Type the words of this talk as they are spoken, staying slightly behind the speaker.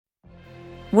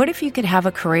What if you could have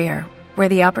a career where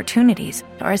the opportunities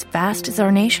are as vast as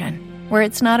our nation, where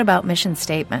it's not about mission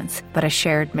statements, but a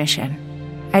shared mission?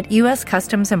 At U.S.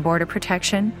 Customs and Border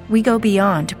Protection, we go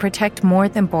beyond to protect more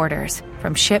than borders.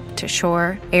 From ship to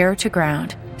shore, air to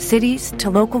ground, cities to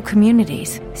local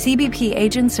communities, CBP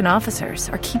agents and officers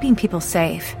are keeping people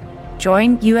safe.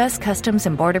 Join U.S. Customs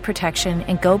and Border Protection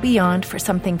and go beyond for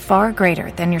something far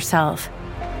greater than yourself.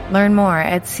 Learn more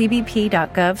at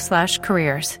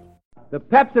cbp.gov/careers. The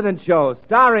Pepsodent Show,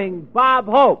 starring Bob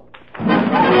Hope. The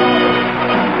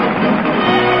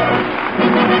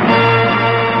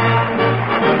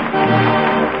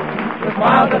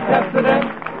smiles of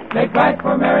Pepsodent make bright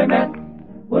for merriment.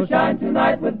 We'll shine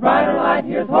tonight with brighter light.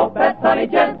 Here's hope, that sunny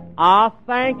gent.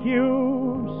 Thank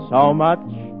you so much.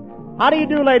 How do you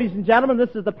do, ladies and gentlemen?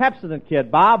 This is the Pepsodent Kid,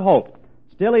 Bob Hope,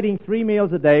 still eating 3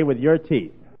 meals a day with your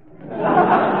teeth.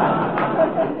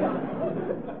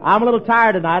 I'm a little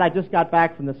tired tonight. I just got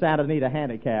back from the Santa Anita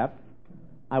handicap.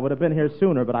 I would have been here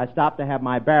sooner, but I stopped to have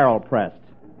my barrel pressed.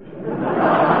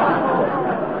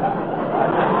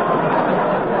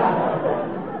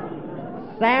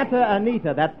 Santa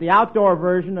Anita, that's the outdoor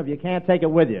version of you can't take it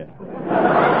with you.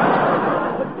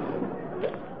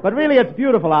 But really, it's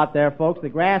beautiful out there, folks. The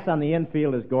grass on the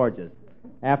infield is gorgeous.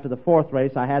 After the 4th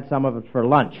race, I had some of it for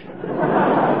lunch.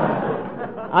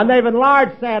 And they've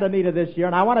enlarged Santa Anita this year,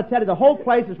 and I want to tell you, the whole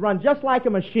place is run just like a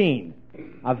machine,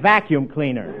 a vacuum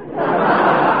cleaner.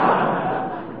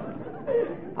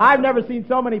 I've never seen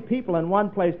so many people in one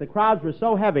place. The crowds were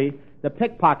so heavy, the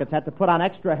pickpockets had to put on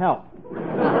extra help.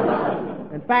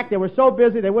 In fact, they were so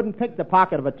busy they wouldn't pick the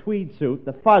pocket of a tweed suit.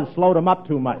 The fuzz slowed them up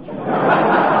too much.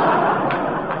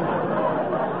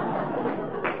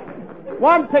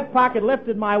 One pickpocket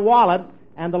lifted my wallet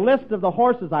and the list of the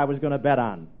horses I was going to bet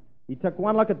on. He took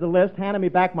one look at the list, handed me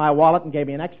back my wallet, and gave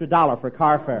me an extra $1 for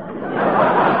car fare.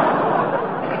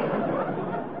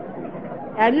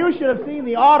 And you should have seen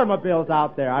the automobiles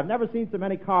out there. I've never seen so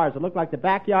many cars. It looked like the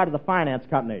backyard of the finance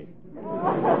company.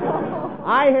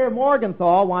 I hear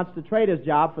Morgenthau wants to trade his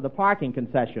job for the parking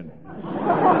concession.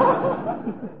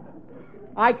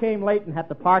 I came late and had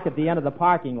to park at the end of the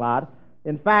parking lot.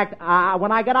 In fact,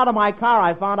 when I got out of my car,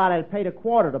 I found out I had paid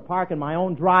 $0.25 to park in my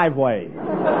own driveway.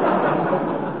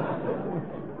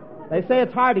 They say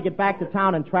it's hard to get back to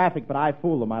town in traffic, but I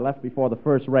fooled them. I left before the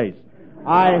first race.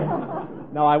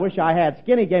 No, I wish I had.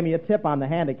 Skinny gave me a tip on the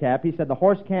handicap. He said the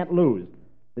horse can't lose.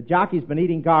 The jockey's been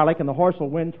eating garlic, and the horse will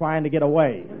win trying to get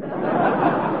away.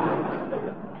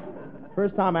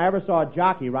 First time I ever saw a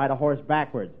jockey ride a horse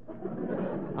backwards.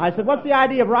 I said, what's the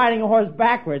idea of riding a horse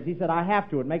backwards? He said, I have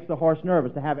to. It makes the horse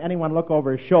nervous to have anyone look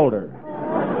over his shoulder.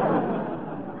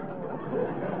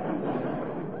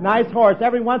 Nice horse.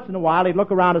 Every once in a while, he'd look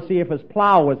around to see if his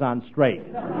plow was on straight.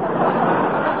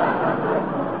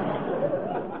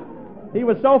 He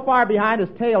was so far behind, his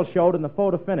tail showed in the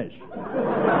photo finish.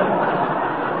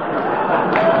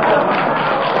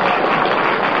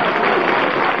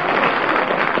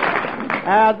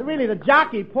 Really, the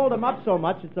jockey pulled him up so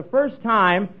much, it's the first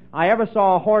time I ever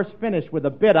saw a horse finish with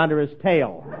a bit under his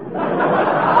tail.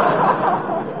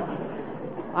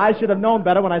 I should have known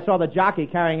better when I saw the jockey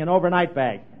carrying an overnight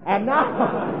bag. And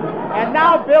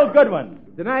now, Bill Goodwin.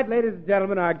 Tonight, ladies and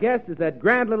gentlemen, our guest is that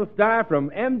grand little star from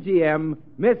MGM,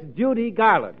 Miss Judy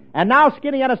Garland. And now,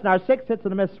 Skinny Ennis and our 6 hits in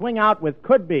the miss swing out with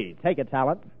Could Be. Take it,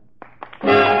 talent.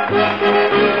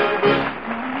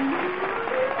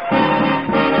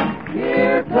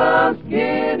 Here comes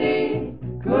Skinny.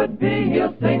 Could be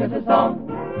he'll sing us a song.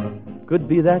 Could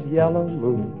be that yellow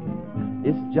moon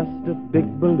is just a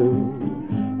big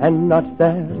balloon, and not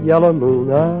that yellow moon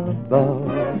above.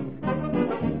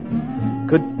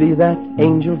 Could be that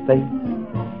angel face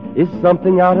is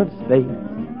something out of space,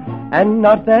 and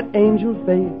not that angel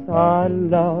face I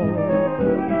love.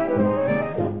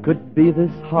 Could be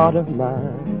this heart of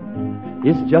mine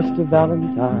is just a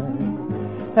valentine,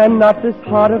 and not this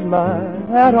heart of mine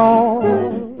at all.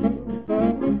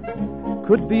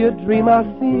 Could be a dream I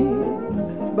see,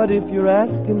 but if you're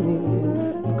asking me,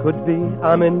 could be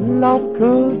I'm in love,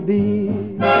 could be.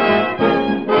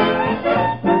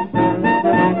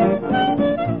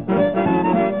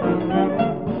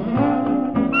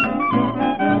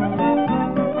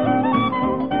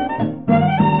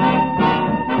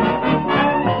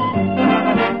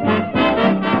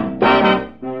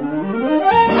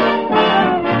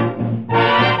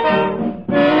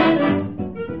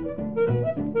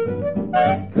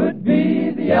 Could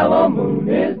be the yellow moon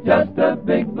is just a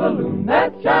big balloon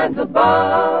that shines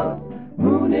above.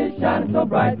 Moon is shining so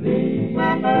brightly.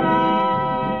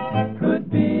 Could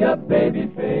be a baby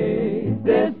face.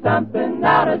 There's something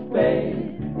out of space.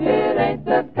 It ain't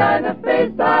the kind of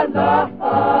face I love.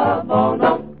 Oh,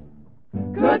 no.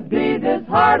 Could be this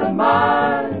heart of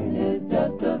mine is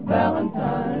just a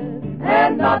valentine,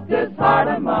 and not this heart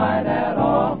of mine at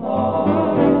all.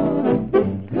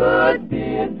 Could be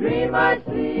a dream I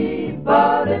see,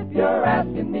 but if you're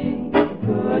asking me,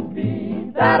 could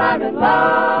be that I'm in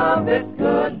love, it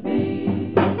could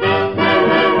be.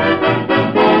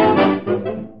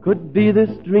 Could be this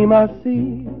dream I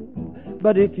see,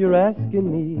 but if you're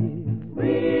asking me,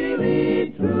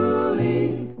 really,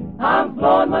 truly, I'm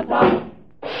blowing my top.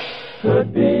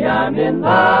 Could be I'm in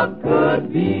love,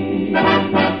 could be.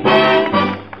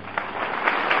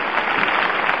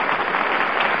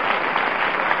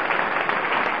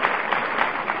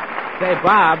 Say,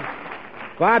 Bob,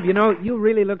 you know, you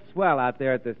really looked swell out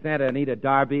there at the Santa Anita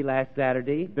Derby last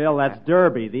Saturday. Bill, that's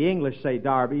Derby. The English say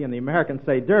Derby, and the Americans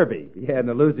say Derby. Yeah, and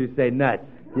the losers say nuts.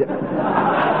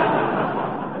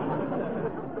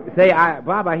 Say,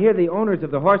 Bob, I hear the owners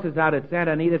of the horses out at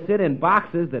Santa Anita sit in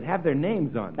boxes that have their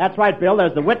names on them. That's right, Bill.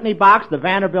 There's the Whitney box, the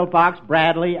Vanderbilt box,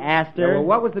 Bradley, Astor. Yeah, well,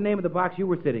 what was the name of the box you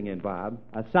were sitting in, Bob?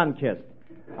 Sunkissed.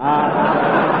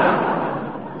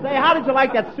 Say, how did you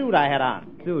like that suit I had on?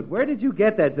 Dude, where did you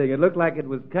get that thing? It looked like it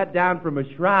was cut down from a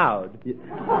shroud. Is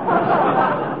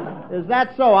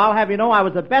that so? I'll have you know I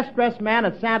was the best-dressed man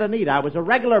at Santa Anita. I was a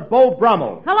regular Beau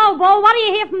Brummel. Hello, Bo. What do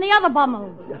you hear from the other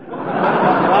bummels?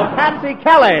 Well, Patsy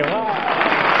Kelly.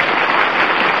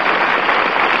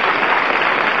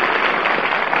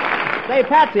 Say,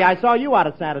 Patsy, I saw you out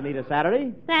at Santa Anita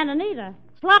Saturday. Santa Anita.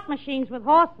 Slot machines with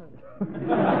horses.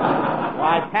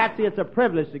 Why, Patsy, it's a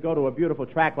privilege to go to a beautiful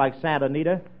track like Santa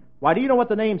Anita. Why, do you know what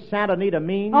the name Santa Anita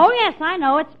means? Oh, yes, I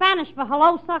know. It's Spanish for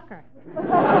hello, sucker.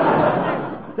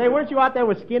 Say, weren't you out there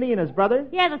with Skinny and his brother?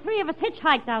 Yeah, the three of us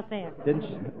hitchhiked out there.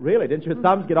 Didn't your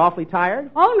thumbs get awfully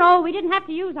tired? Oh, no, we didn't have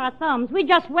to use our thumbs. We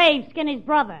just waved Skinny's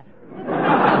brother.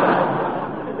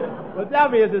 Well, tell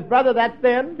me, is his brother that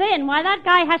thin? Thin? Why, that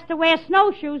guy has to wear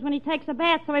snowshoes when he takes a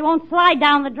bath so he won't slide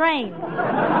down the drain.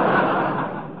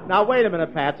 Now, wait a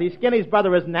minute, Patsy. Skinny's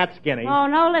brother isn't that skinny. Oh,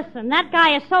 no, listen. That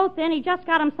guy is so thin, he just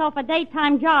got himself a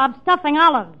daytime job stuffing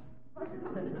olives.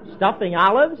 Stuffing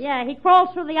olives? Yeah, he crawls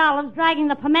through the olives, dragging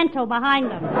the pimento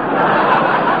behind him.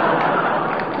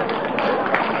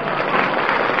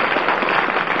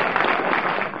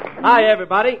 Hi,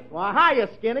 everybody. Well, hiya,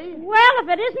 Skinny. Well, if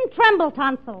it isn't Tremble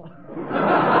Tonsil.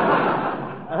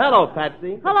 Hello,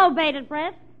 Patsy. Hello, bated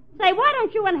breath. Say, why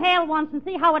don't you inhale once and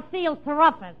see how it feels to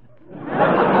rough it?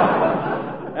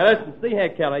 Now, listen, see here,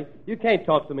 Kelly. You can't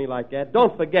talk to me like that.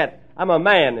 Don't forget, I'm a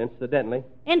man, incidentally.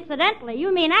 Incidentally?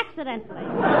 You mean accidentally.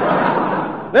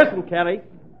 Listen, Kelly,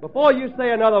 before you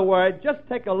say another word, just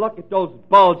take a look at those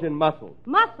bulging muscles.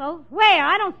 Muscles? Where?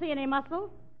 I don't see any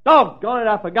muscles. Doggone it,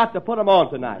 I forgot to put them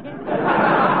on tonight.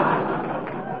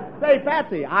 Say,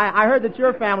 Patsy, I heard that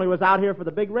your family was out here for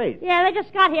the big race. Yeah, they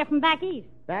just got here from back east.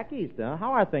 Back east, huh?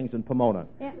 How are things in Pomona?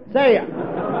 Yeah. Say,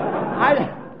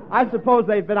 I suppose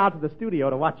they've been out to the studio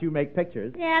to watch you make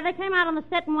pictures. Yeah, they came out on the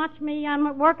set and watched me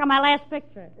work on my last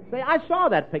picture. Say, I saw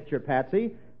that picture,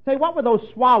 Patsy. Say, what were those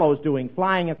swallows doing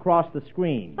flying across the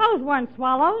screen? Those weren't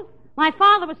swallows. My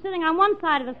father was sitting on one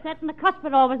side of the set and the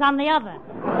cuspidor was on the other.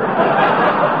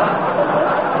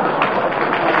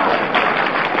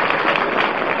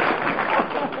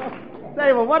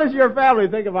 Say, well, what does your family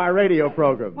think of our radio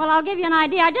program? Well, I'll give you an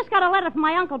idea. I just got a letter from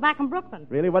my uncle back in Brooklyn.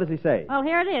 Really? What does he say? Well,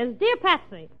 here it is. Dear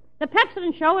Patsy, the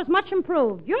Pepsodent show is much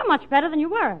improved. You're much better than you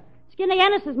were. Skinny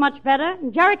Ennis is much better,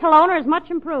 and Jerry Colonna is much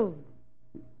improved.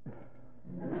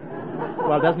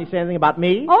 Well, doesn't he say anything about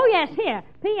me? Oh, yes, here.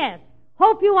 P.S.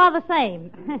 Hope you are the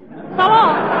same. So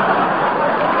long.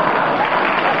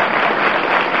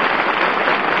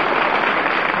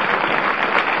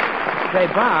 Say,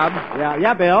 Bob.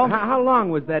 Yeah, Bill? How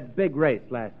long was that big race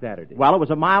last Saturday? Well, it was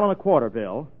 1.25 miles,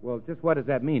 Bill. Well, just what does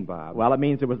that mean, Bob? Well, it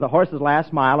means it was the horse's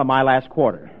last mile and my last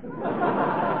quarter.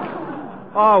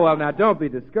 Oh, well, now, don't be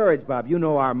discouraged, Bob. You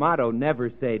know our motto,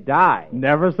 never say die.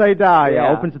 Never say die.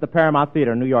 Yeah. Opens at the Paramount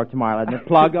Theater in New York tomorrow. Isn't it?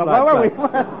 Plug. Plug. Where were we?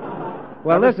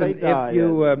 Well, Never listen, say die,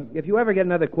 if you ever get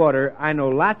another quarter, I know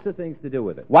lots of things to do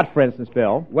with it. What, for instance,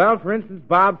 Bill? Well, for instance,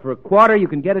 Bob, for a quarter, you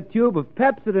can get a tube of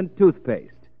Pepsodent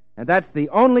toothpaste. And that's the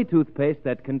only toothpaste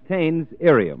that contains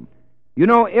irium. You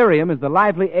know, irium is the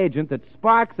lively agent that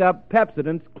sparks up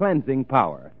Pepsodent's cleansing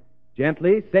power.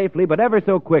 Gently, safely, but ever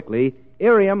so quickly,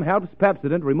 irium helps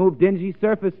Pepsodent remove dingy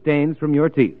surface stains from your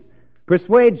teeth.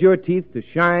 Persuades your teeth to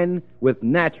shine with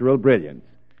natural brilliance.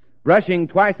 Brushing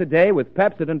twice a day with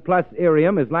Pepsodent Plus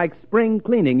irium is like spring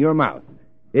cleaning your mouth.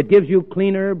 It gives you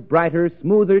cleaner, brighter,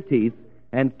 smoother teeth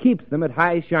and keeps them at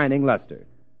high shining luster.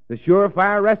 The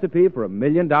surefire recipe for $1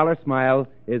 million smile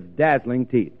is dazzling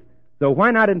teeth. So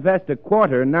why not invest a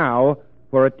quarter now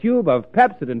for a tube of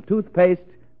Pepsodent toothpaste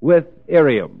with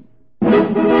Irium?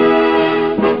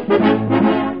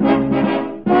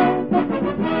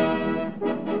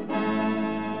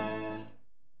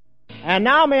 And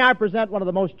now may I present one of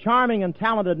the most charming and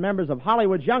talented members of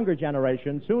Hollywood's younger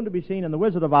generation, soon to be seen in The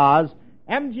Wizard of Oz,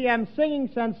 MGM singing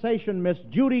sensation Miss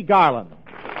Judy Garland.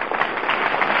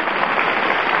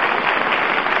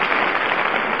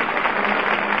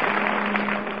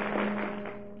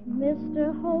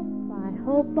 Mr. Hope,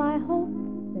 I hope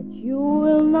that you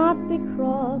will not be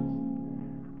cross.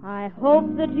 I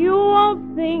hope that you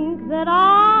won't think that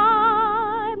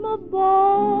I'm a bore.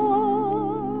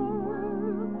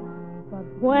 But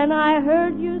when I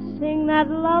heard you sing that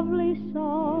lovely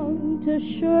song to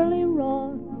Shirley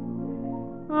Ross,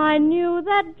 I knew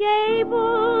that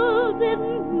Gable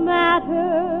didn't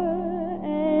matter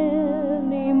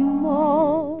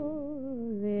anymore.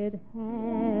 It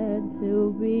had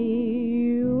to be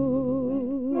you.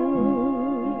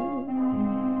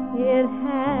 It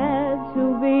had to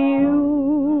be you.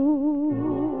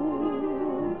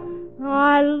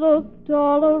 I looked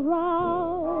all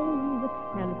around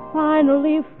and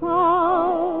finally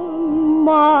found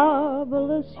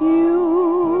marvelous you.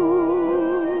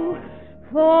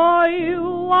 For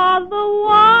you are the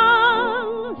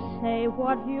one, say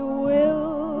what you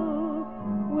will,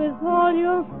 with all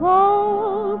your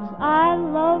faults, I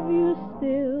love you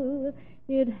still.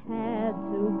 It had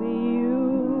to be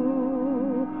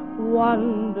you,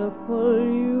 wonderful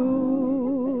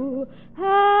you,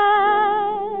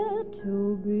 had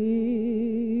to be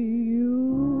you.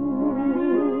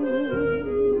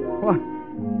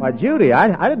 Why, Judy, I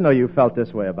didn't know you felt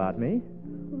this way about me.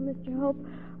 Well, Mr. Hope,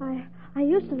 I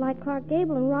used to like Clark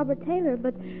Gable and Robert Taylor,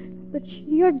 but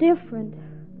you're different.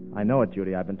 I know it,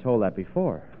 Judy. I've been told that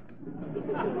before.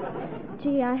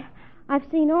 Gee, I've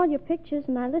seen all your pictures,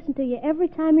 and I listen to you every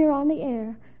time you're on the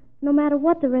air, no matter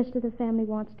what the rest of the family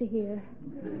wants to hear.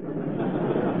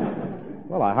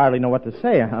 Well, I hardly know what to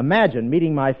say. Imagine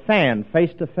meeting my fan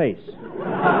face to face.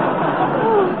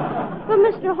 Oh, but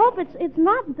Mr. Hope, it's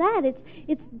not that.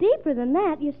 It's deeper than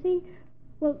that. You see,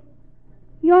 well,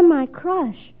 you're my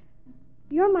crush.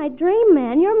 You're my dream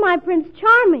man. You're my Prince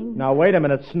Charming. Now, wait a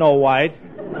minute, Snow White.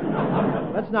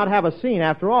 Let's not have a scene.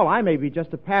 After all, I may be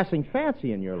just a passing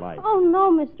fancy in your life. Oh, no,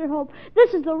 Mr. Hope.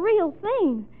 This is the real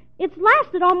thing. It's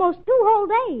lasted almost 2 whole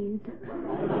days.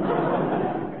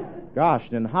 Gosh,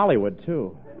 and in Hollywood,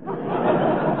 too.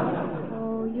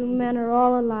 Oh, you men are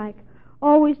all alike.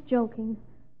 Always joking.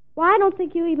 Why, I don't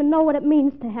think you even know what it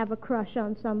means to have a crush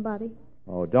on somebody.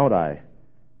 Oh, don't I?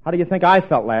 How do you think I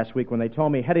felt last week when they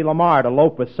told me Hedy Lamarr had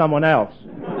eloped with someone else?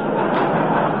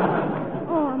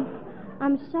 Oh,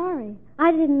 I'm sorry.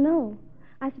 I didn't know.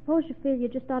 I suppose you feel you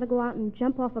just ought to go out and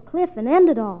jump off a cliff and end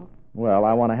it all. Well,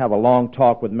 I want to have a long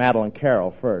talk with Madeline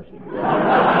Carroll first.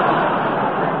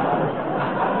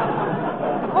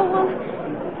 Oh,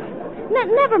 well,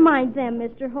 never mind them,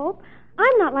 Mr. Hope.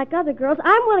 I'm not like other girls.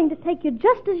 I'm willing to take you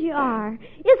just as you are.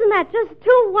 Isn't that just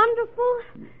too wonderful?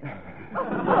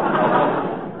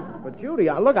 But, Judy,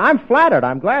 look, I'm flattered.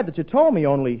 I'm glad that you told me,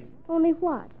 only... Only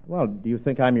what? Well, do you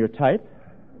think I'm your type?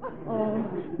 Oh,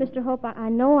 Mr. Hope, I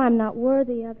know I'm not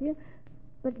worthy of you,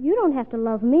 but you don't have to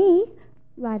love me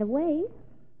right away.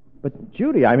 But,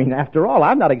 Judy, I mean, after all,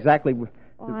 I'm not exactly...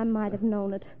 Oh, I might have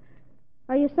known it.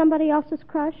 Are you somebody else's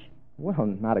crush? Well,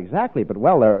 not exactly, but,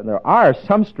 well, there are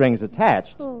some strings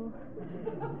attached. Oh,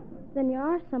 then you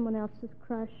are someone else's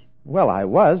crush. Well, I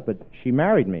was, but she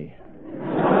married me.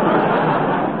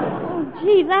 Oh,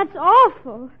 gee, that's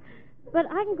awful. But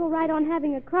I can go right on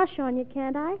having a crush on you,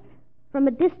 can't I? From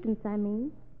a distance, I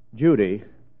mean. Judy,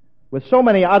 with so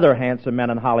many other handsome men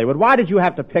in Hollywood, why did you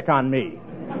have to pick on me?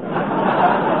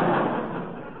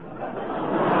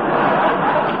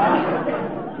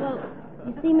 Well,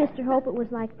 you see, Mr. Hope, it was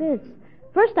like this.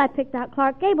 First, I picked out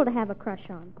Clark Gable to have a crush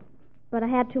on. But I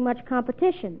had too much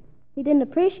competition. He didn't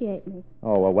appreciate me.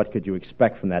 Oh, well, what could you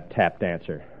expect from that tap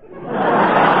dancer?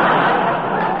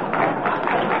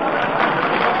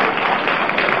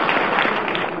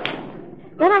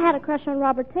 Then I had a crush on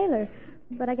Robert Taylor,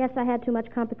 but I guess I had too much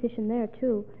competition there,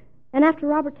 too. And after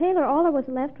Robert Taylor, all that was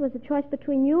left was a choice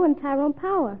between you and Tyrone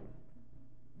Power.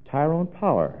 Tyrone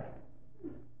Power.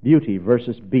 Beauty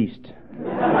versus Beast.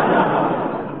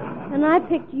 And I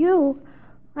picked you.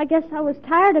 I guess I was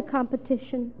tired of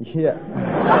competition. Yeah.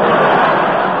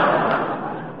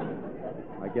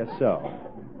 I guess so.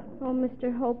 Oh,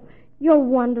 Mr. Hope, you're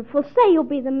wonderful. Say you'll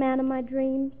be the man of my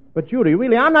dreams. But, Judy,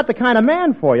 really, I'm not the kind of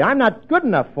man for you. I'm not good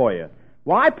enough for you.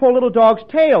 Well, I pull little dogs'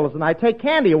 tails, and I take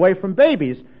candy away from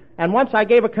babies. And once I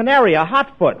gave a canary a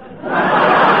hot foot.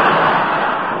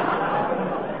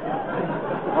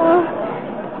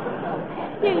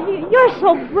 You're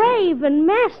so brave and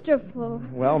masterful.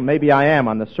 Well, maybe I am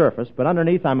on the surface, but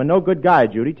underneath I'm a no-good guy,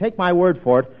 Judy. Take my word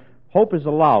for it. Hope is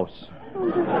a louse.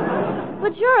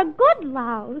 But you're a good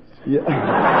louse. Yeah.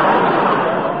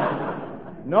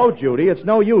 No, Judy, it's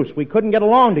no use. We couldn't get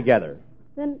along together.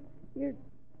 Then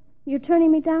you're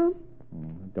turning me down?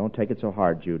 Don't take it so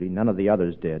hard, Judy. None of the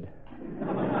others did.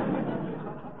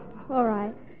 All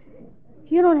right.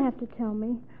 You don't have to tell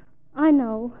me. I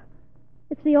know.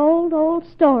 It's the old, old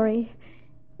story.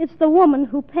 It's the woman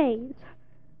who pays.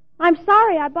 I'm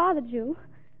sorry I bothered you.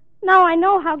 Now I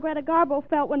know how Greta Garbo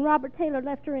felt when Robert Taylor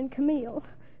left her in Camille.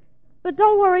 But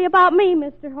don't worry about me,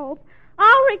 Mr. Hope.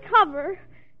 I'll recover.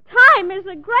 Time is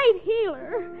a great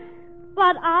healer.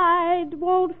 But I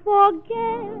won't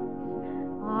forget.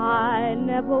 I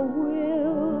never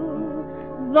will.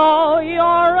 Though you're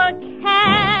a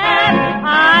cat,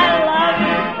 I love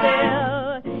you still.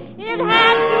 It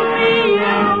had to be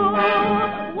you.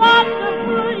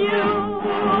 Wonderful you.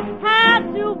 Had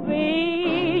to be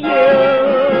you.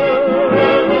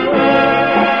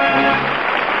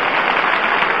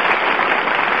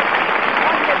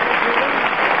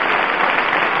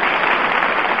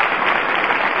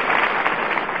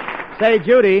 Say,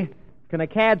 Judy, can a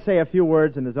cad say a few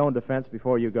words in his own defense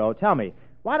before you go? Tell me,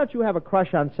 why don't you have a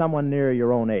crush on someone near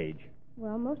your own age?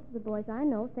 Well, most of the boys I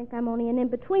know think I'm only an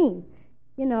in-between.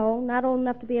 You know, not old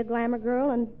enough to be a glamour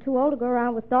girl and too old to go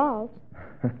around with dolls.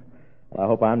 Well, I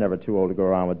hope I'm never too old to go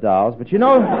around with dolls. But you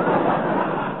know,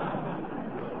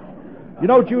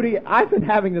 Judy, I've been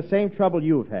having the same trouble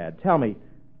you've had. Tell me,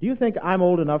 do you think I'm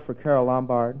old enough for Carol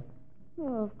Lombard?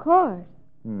 Oh, of course.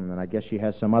 And I guess she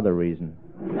has some other reason.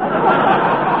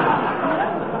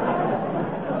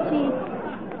 Gee,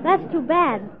 that's too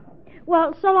bad.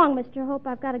 Well, so long, Mr. Hope.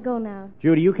 I've got to go now.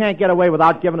 Judy, you can't get away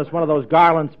without giving us one of those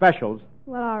Garland specials.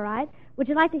 Well, all right. Would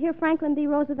you like to hear Franklin D.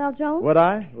 Roosevelt Jones? Would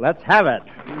I? Let's have it.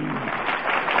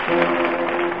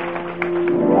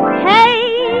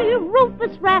 Hey,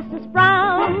 Rufus Rastus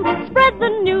Brown, spread the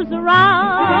news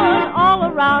around, all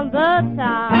around the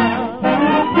town.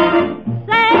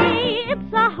 Say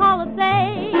it's a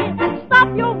holiday,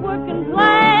 stop your work and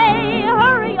play,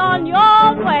 hurry on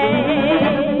your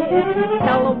way.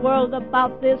 Tell the world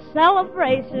about this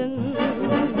celebration.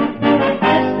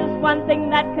 This is one thing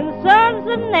that concerns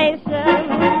the nation.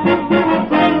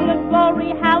 Sing the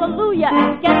glory,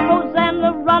 hallelujah, get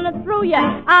Hosanna running through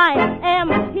ya. I am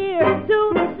here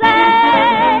to say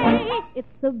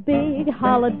it's a big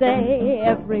holiday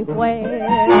everywhere.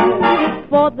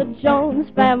 For the Jones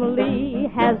family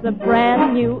has a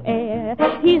brand new heir.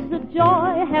 He's the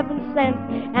joy heaven sent,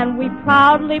 and we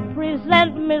proudly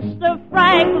present Mr.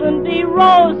 Franklin D.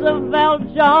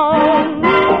 Roosevelt Jones.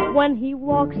 When he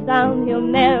walks down, he'll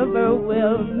never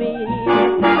will meet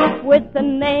with a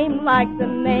name like the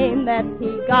name that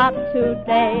he got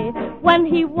today. When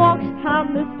he walks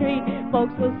down the street,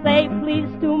 folks will say,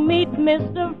 pleased to meet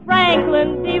Mr.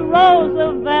 Franklin D.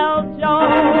 Roosevelt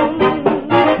Jones.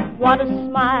 What a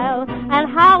smile, and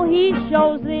how he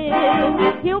shows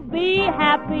it. He'll be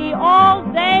happy all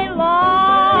day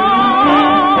long.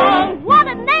 What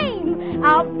a name,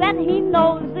 I'll bet he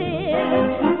knows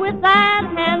it. With that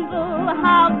handle,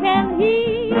 how can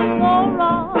he go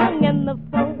wrong? And the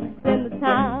folks in the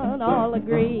town all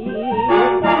agree.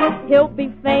 He'll be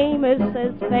famous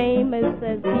as he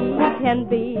can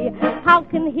be. How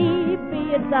can he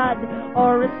be a dud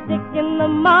or a stick in the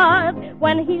mud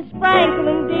when he's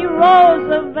Franklin D.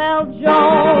 Roosevelt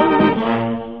Jones?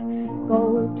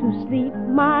 Go to sleep,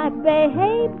 my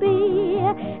baby,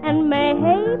 and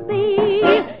maybe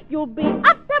you'll be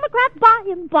a Democrat by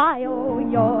and by. Oh,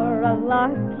 you're a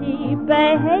lucky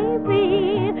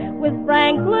baby with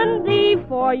Franklin D.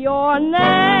 for your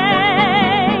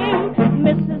name.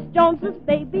 Mrs. Jones's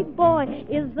baby boy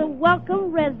is a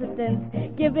welcome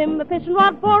resident. Give him a fishing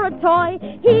rod for a toy.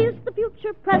 He's the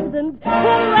future president.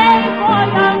 Hooray for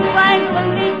young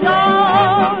Franklin D.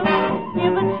 Jones.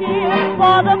 Give a cheer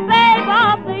for the babe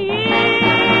of the year.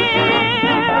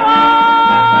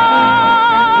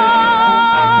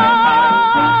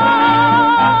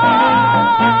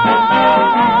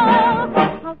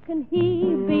 How can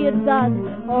he be a dud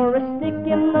or a stick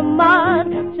in the mud?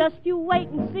 Just you wait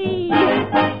and see.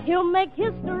 He'll make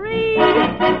history,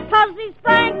 'cause he's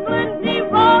Franklin D.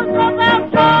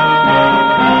 Roosevelt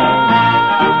Jones.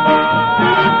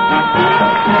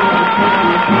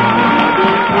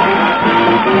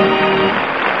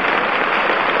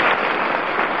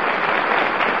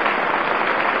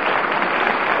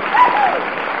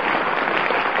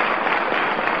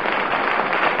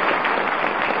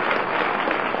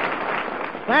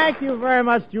 Thank you very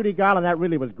much, Judy Garland. That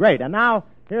really was great. And now,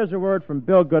 here's a word from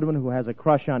Bill Goodwin, who has a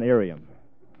crush on Irium.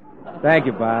 Thank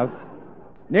you, Bob.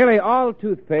 Nearly all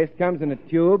toothpaste comes in a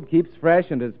tube, keeps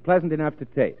fresh, and is pleasant enough to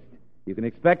taste. You can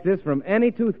expect this from any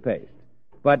toothpaste.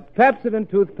 But Pepsodent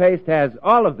toothpaste has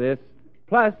all of this,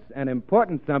 plus an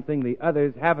important something the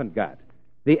others haven't got.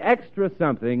 The extra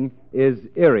something is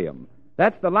Irium.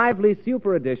 That's the lively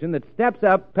super addition that steps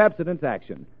up Pepsodent's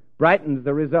action, brightens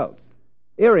the results.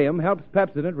 Irium helps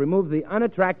Pepsodent remove the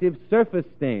unattractive surface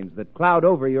stains that cloud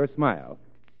over your smile.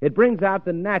 It brings out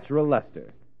the natural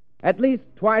luster. At least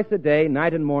twice a day,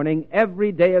 night and morning,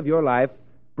 every day of your life,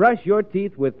 brush your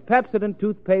teeth with Pepsodent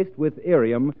toothpaste with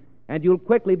Irium, and you'll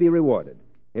quickly be rewarded.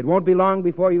 It won't be long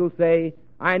before you'll say,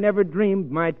 I never dreamed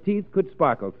my teeth could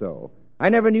sparkle so. I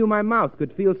never knew my mouth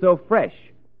could feel so fresh,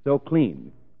 so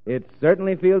clean. It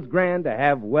certainly feels grand to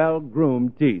have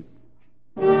well-groomed teeth.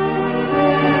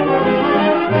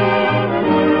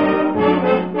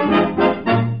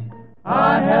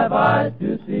 I have eyes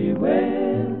to see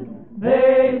with,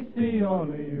 they see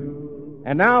only you.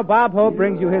 And now Bob Hope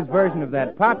brings you his version of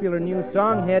that popular new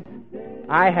song hit,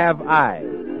 I Have Eyes.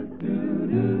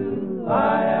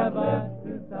 I have eyes.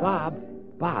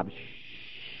 Bob,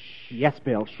 shh. Yes,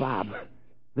 Bill. Bob,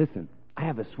 listen, I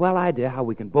have a swell idea how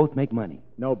we can both make money.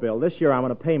 No, Bill, this year I'm going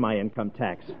to pay my income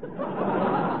tax.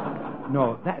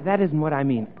 No, that isn't what I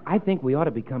mean. I think we ought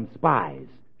to become spies.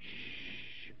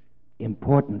 Shh.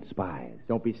 Important spies.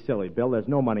 Don't be silly, Bill. There's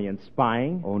no money in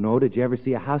spying. Oh, no? Did you ever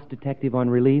see a house detective on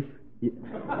relief? Yeah,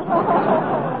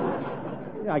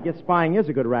 I guess spying is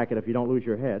a good racket if you don't lose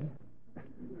your head.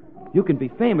 You can be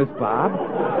famous, Bob.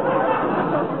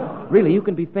 Really, you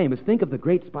can be famous. Think of the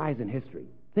great spies in history.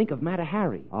 Think of Mata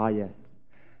Hari. Ah, yes.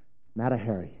 Mata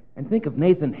Hari. And think of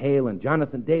Nathan Hale and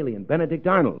Jonathan Daly and Benedict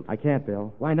Arnold. I can't,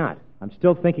 Bill. Why not? I'm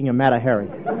still thinking of Mata Hari.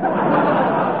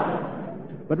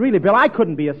 But really, Bill, I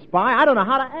couldn't be a spy. I don't know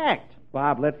how to act.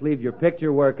 Bob, let's leave your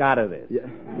picture work out of this. Yeah.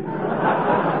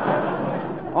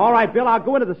 All right, Bill, I'll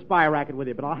go into the spy racket with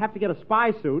you, but I'll have to get a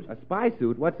spy suit. A spy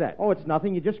suit? What's that? Oh, it's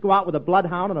nothing. You just go out with a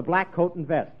bloodhound and a black coat and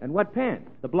vest. And what pants?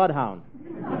 The bloodhound.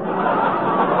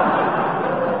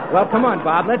 Well, come on,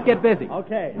 Bob. Let's get busy.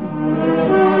 Okay.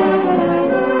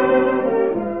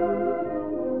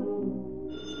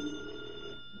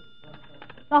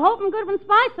 The Hope and Goodwin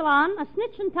Spy Salon, a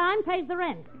snitch in time pays the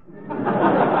rent.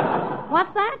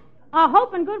 What's that?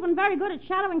 Hope and Goodwin very good at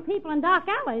shadowing people in dark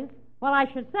alleys? Well,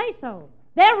 I should say so.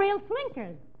 They're real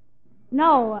slinkers.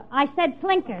 No, I said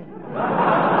slinkers.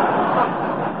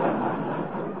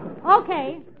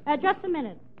 Okay, just a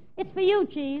minute. It's for you,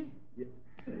 Cheese.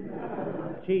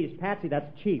 Cheese, Patsy,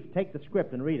 that's Chief. Take the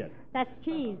script and read it. That's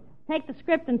Cheese. Take the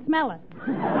script and smell it.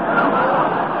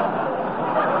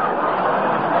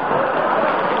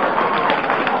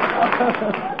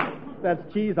 That's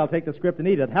Cheese. I'll take the script and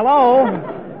eat it. Hello?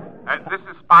 This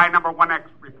is Spy Number 1X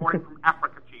reporting from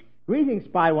Africa, Chief. Greetings,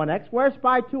 Spy 1X. Where's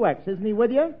Spy 2X? Isn't he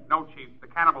with you? No, Chief. The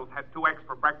cannibals had 2X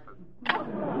for breakfast.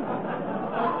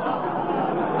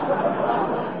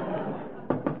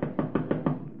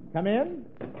 Come in.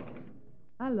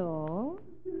 Hello?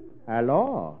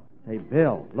 Hello. Hey,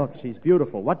 Bill, look, she's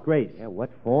beautiful. What grace? Yeah, what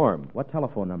form? What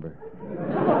telephone number?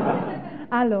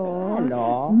 Hello.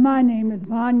 Hello. My name is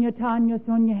Vanya Tanya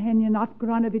Sonia Henya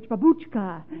Notgranovich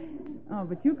Babuchka. Oh,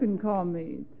 but you can call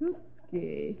me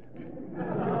Tuski.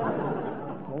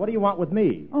 Well, what do you want with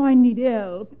me? Oh, I need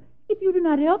help. If you do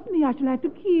not help me, I shall have to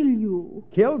kill you.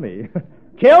 Kill me?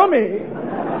 Kill me?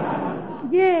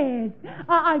 Yes.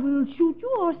 I will shoot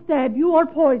you or stab you or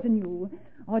poison you.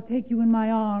 Or take you in my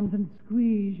arms and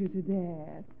squeeze you to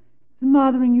death,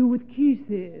 smothering you with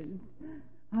kisses.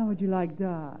 How would you like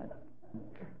that?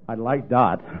 I'd like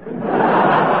that.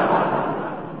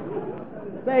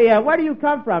 Say, where do you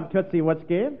come from, Tootsie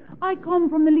Woodskin? I come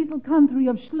from the little country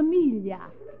of Schlemilia.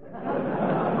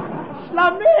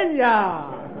 Schlemilia!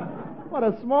 What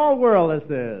a small world this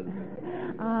is.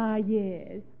 Ah,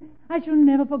 yes. I shall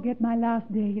never forget my last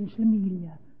day in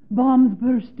Schlemilia. Bombs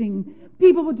bursting.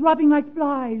 People were dropping like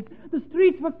flies. The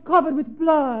streets were covered with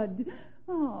blood.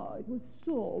 Oh, it was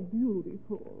so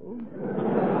beautiful.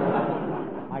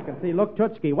 I can see. Look,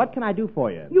 Tootski, what can I do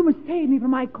for you? You must save me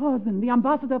from my cousin, the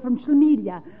ambassador from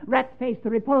Schlemilia, rat-faced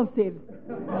repulsive.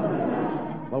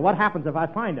 Well, what happens if I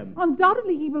find him?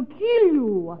 Undoubtedly, he will kill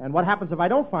you. And what happens if I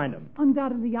don't find him?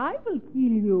 Undoubtedly, I will kill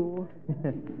you.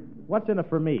 What's in it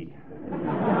for me?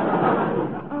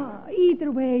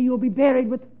 Either way, you'll be buried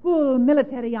with full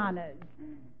military honors.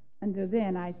 Until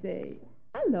then, I say,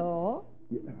 hello.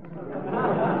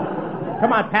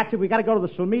 Come on, Patsy, we got to go to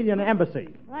the Schlemielian embassy.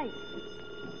 Right.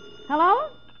 Hello?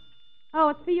 Oh,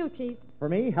 it's for you, Chief. For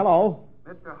me? Hello.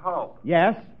 Mr. Hope.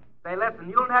 Yes? Say, listen,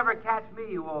 you'll never catch me,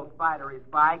 you old spidery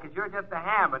spy, because you're just a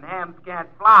ham, and hams can't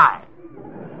fly.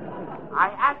 I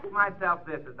ask myself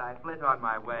this as I flit on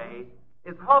my way.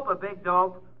 Is Hope a big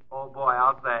dope? Oh, boy,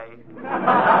 I'll say.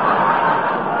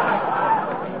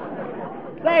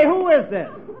 Say, who is this?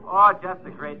 Oh, just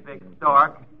a great big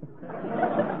stork.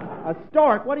 A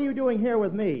stork? What are you doing here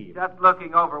with me? Just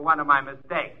looking over one of my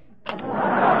mistakes.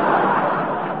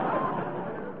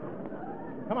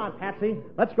 Come on, Patsy.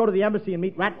 Let's go to the embassy and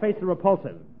meet Ratface the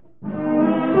Repulsive. Here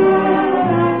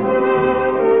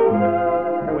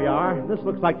we are. This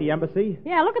looks like the embassy.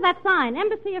 Yeah, look at that sign.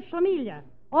 Embassy of Schlemilia.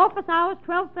 Office hours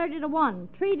 12:30 to 1.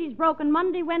 Treaties broken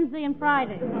Monday, Wednesday, and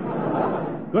Friday.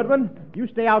 Goodwin, you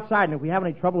stay outside, and if we have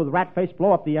any trouble with Ratface,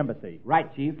 blow up the embassy. Right,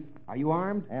 Chief. Are you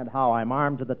armed? And how? I'm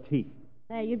armed to the teeth.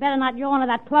 Hey, you'd better not yawn or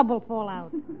that club will fall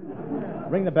out.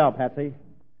 Ring the bell, Patsy.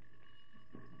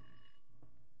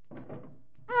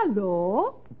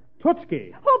 Hello?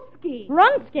 Tootsky. Hoopski.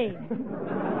 Runsky.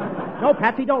 No,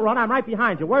 Patsy, don't run. I'm right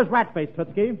behind you. Where's Ratface,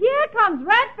 Tootsky? Here comes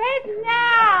Ratface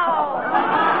now.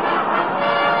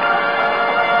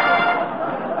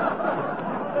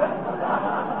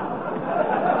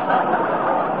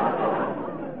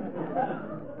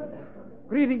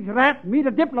 Greetings, Rat. Meet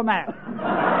a diplomat.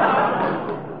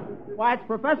 Why, it's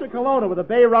Professor Colonna with the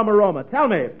Bay Rum Aroma. Tell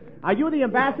me, are you the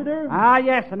ambassador? Ah,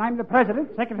 yes, and I'm the President,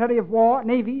 Secretary of War,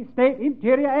 Navy, State,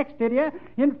 Interior, Exterior.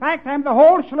 In fact, I'm the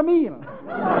whole schlemiel.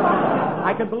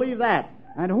 I can believe that.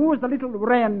 And who is the little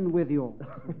wren with you?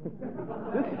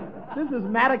 This is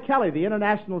Matta Kelly, the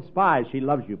international spy. She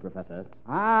loves you, Professor.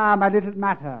 Ah, my little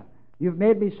Matter. You've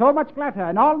made me so much glatter,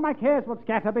 and all my cares would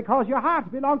scatter because your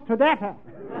heart belongs to data.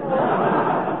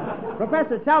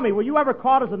 Professor, tell me, were you ever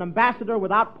caught as an ambassador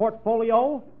without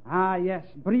portfolio? Ah, yes.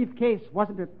 Briefcase,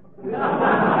 wasn't it?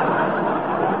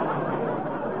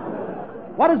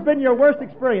 What has been your worst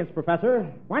experience, Professor?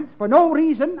 Once, for no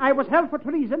reason, I was held for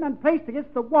treason and placed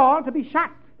against the wall to be shot.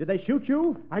 Did they shoot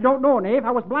you? I don't know, Knave. I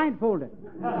was blindfolded.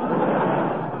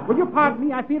 Will you pardon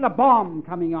me? I feel a bomb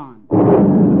coming on.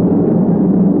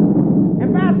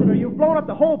 Ambassador, you've blown up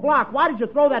the whole block. Why did you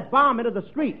throw that bomb into the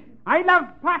street? I love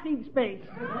parking space.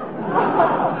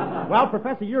 Well,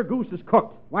 Professor, your goose is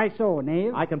cooked. Why so,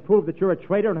 Knave? I can prove that you're a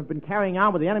traitor and have been carrying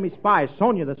on with the enemy spy,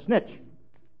 Sonia the snitch.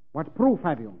 What proof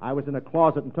have you? I was in a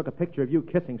closet and took a picture of you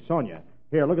kissing Sonia.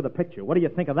 Here, look at the picture. What do you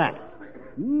think of that?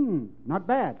 Not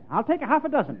bad. I'll take a half a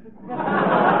dozen. Come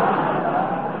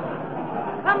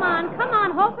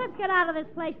on, Hope. Let's get out of this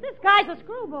place. This guy's a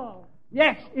screwball.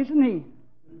 Yes, isn't he?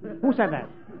 Who said that?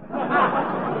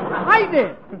 I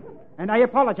did. And I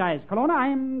apologize, Colonna.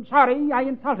 I'm sorry I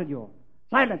insulted you.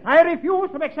 Silence. I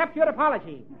refuse to accept your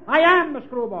apology. I am the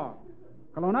screwball.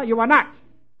 Colonna, you are not.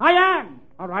 I am.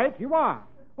 All right, you are.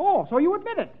 Oh, so you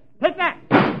admit it. Take that.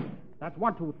 That's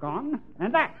one tooth gone.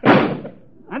 And that.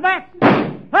 And that.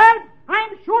 Help!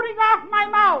 I'm shooting off my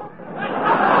mouth.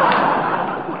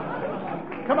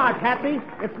 Come on, Patsy.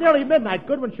 It's nearly midnight.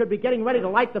 Goodwin should be getting ready to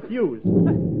light the fuse.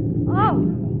 Oh.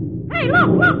 Hey,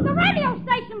 look, the radio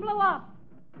station blew up.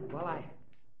 Well,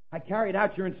 I carried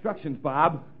out your instructions,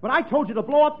 Bob. But I told you to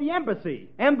blow up the embassy.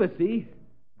 Embassy?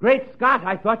 Great Scott,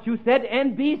 I thought you said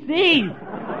NBC.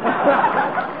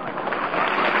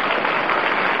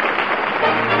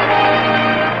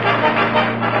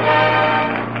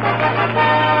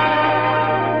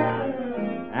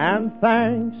 And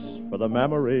thanks for the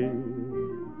memory.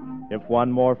 If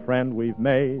one more friend we've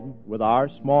made with our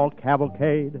small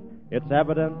cavalcade, it's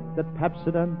evident that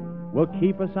Pepsodent will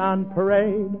keep us on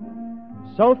parade.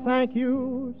 So thank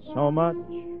you so much.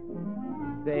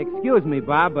 Say, excuse me,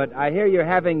 Bob, but I hear you're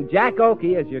having Jack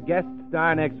Oakey as your guest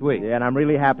star next week. Yeah, and I'm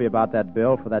really happy about that,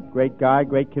 Bill, for that great guy,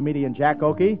 great comedian Jack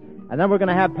Oakey. And then we're going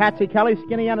to have Patsy Kelly,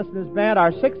 Skinny Ennis and his band,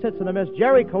 our six hits in the Miss,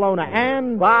 Jerry Colonna,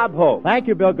 and Bob Hope. Thank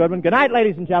you, Bill Goodman. Good night,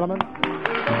 ladies and gentlemen.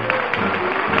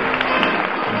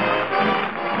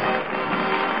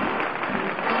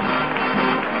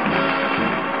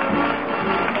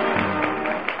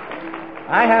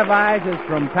 I Have Eyes is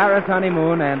from Paris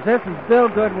Honeymoon, and this is Bill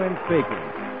Goodwin speaking.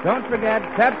 Don't forget,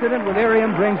 Pepsodent with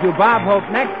Irium brings you Bob Hope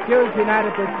next Tuesday night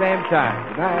at this same time.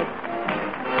 Good night.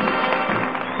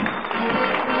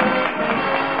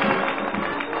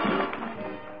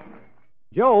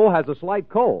 Joe has a slight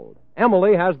cold.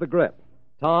 Emily has the grip.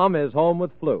 Tom is home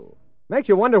with flu. Makes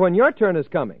you wonder when your turn is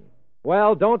coming.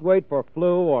 Well, don't wait for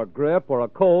flu or grip or a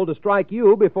cold to strike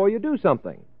you before you do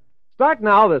something. Start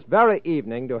now this very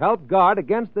evening to help guard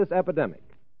against this epidemic.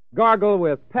 Gargle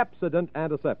with Pepsodent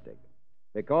Antiseptic.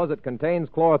 Because it contains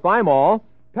chlorothymol,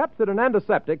 Pepsodent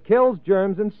Antiseptic kills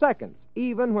germs in seconds,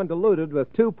 even when diluted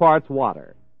with 2 parts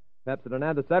water. Pepsodent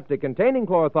Antiseptic containing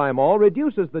chlorothiamol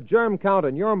reduces the germ count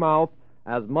in your mouth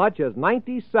as much as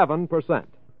 97%.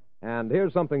 And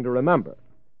here's something to remember.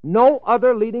 No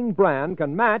other leading brand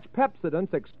can match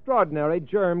Pepsodent's extraordinary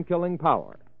germ-killing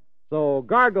power. So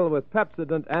gargle with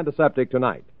Pepsodent Antiseptic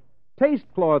tonight. Taste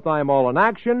chlorothiamol in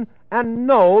action and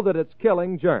know that it's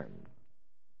killing germs.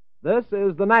 This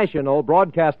is the National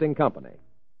Broadcasting Company.